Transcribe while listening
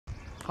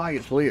Hi,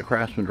 it's Lee at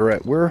Craftsman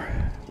Direct. We're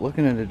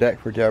looking at a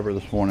deck for Deborah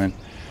this morning.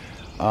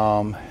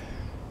 There's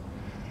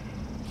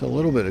a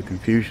little bit of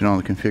confusion on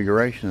the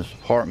configuration of this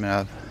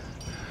apartment.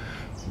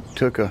 I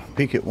took a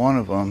peek at one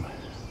of them,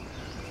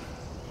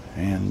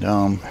 and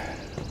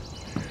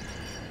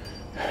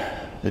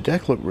the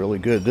deck looked really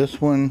good. This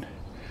one,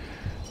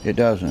 it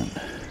doesn't.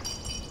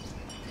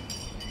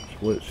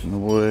 Splits in the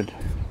wood,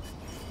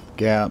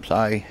 gaps.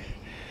 I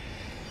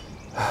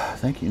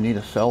think you need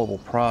a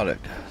sellable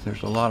product.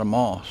 There's a lot of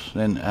moss,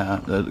 and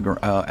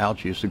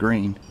algae is the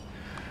green.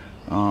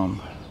 The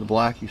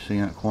black you see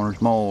in that corner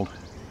is mold,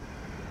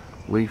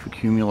 leaf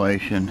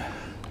accumulation.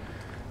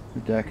 The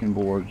decking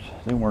boards,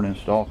 they weren't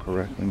installed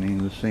correctly,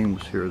 meaning the seam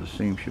was here. The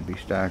seam should be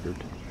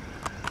staggered.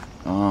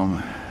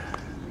 Ma'am,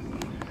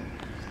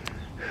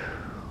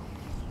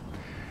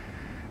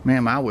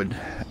 I would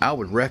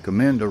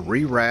recommend a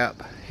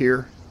rewrap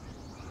here.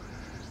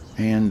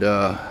 And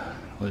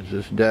what is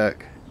this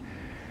deck?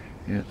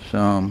 It's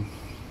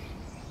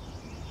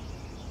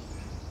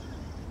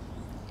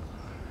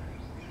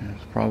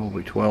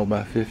probably 12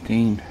 by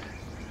 15.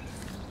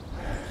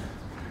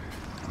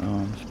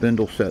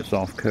 Spindle sets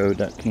off code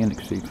that can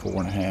exceed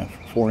 4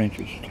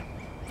 inches.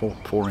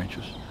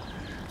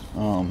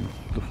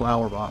 The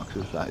flower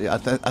boxes,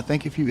 I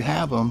think if you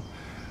have them,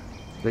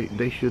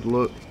 they should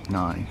look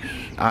nice.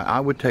 I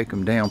would take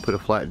them down, put a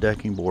flat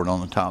decking board on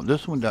the top.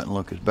 This one doesn't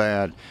look as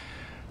bad,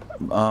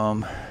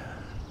 but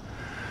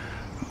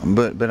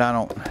I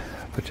don't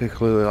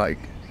particularly like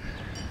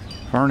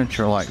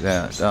furniture like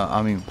that.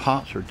 I mean,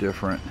 pots are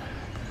different.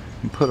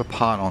 You put a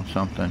pot on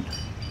something,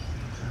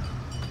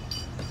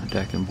 a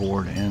decking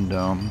board, and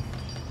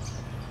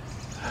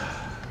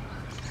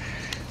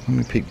let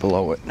me peek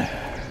below it.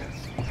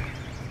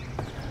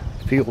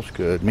 Feels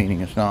good,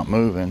 meaning it's not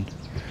moving.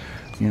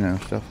 You know,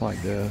 stuff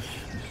like this.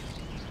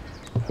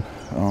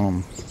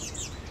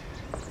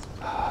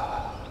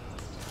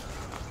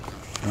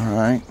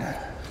 Alright.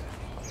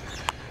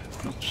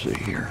 Let's see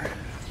here.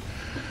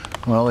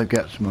 Well, they've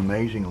got some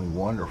amazingly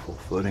wonderful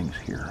footings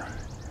here.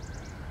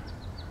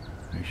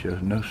 It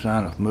shows no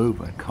sign of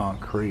movement,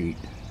 concrete,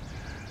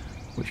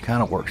 which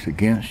kind of works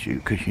against you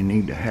because you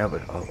need to have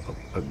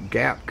a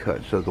gap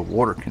cut so the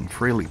water can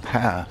freely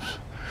pass.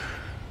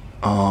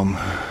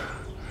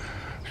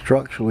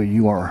 Structurally,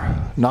 you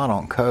are not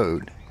on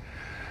code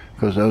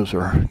because those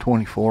are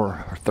 24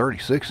 or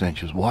 36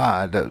 inches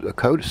wide. The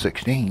code is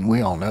 16.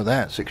 We all know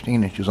that.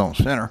 16 inches on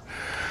center.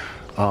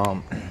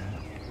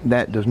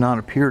 That does not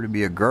appear to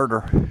be a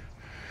girder.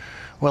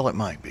 Well, it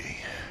might be.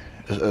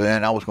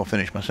 And I was going to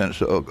finish my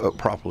sentence.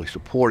 Properly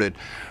supported.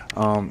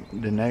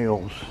 The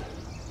nails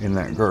in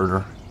that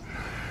girder.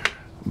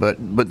 But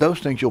those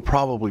things you'll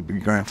probably be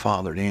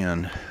grandfathered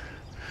in.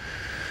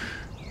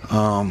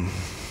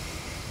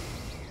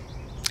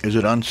 Is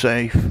it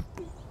unsafe?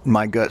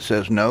 My gut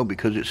says no,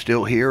 because it's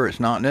still here. It's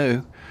not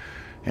new,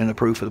 and the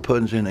proof of the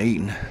pudding's in the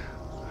eating.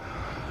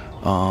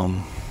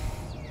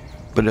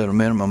 But at a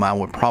minimum, I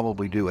would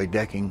probably do a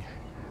decking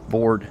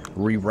board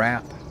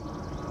rewrap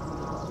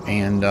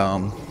and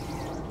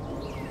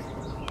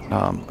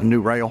a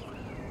new rail,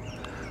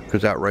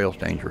 because that rail's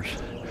dangerous.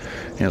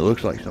 And it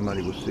looks like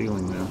somebody was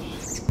sealing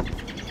this,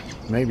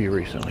 maybe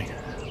recently.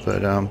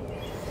 But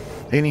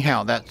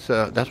anyhow, that's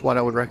what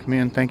I would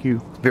recommend. Thank you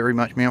very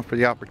much, ma'am, for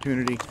the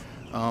opportunity.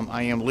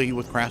 I am Lee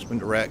with Craftsman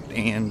Direct,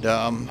 and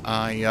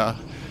I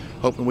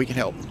hoping we can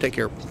help. Take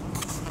care.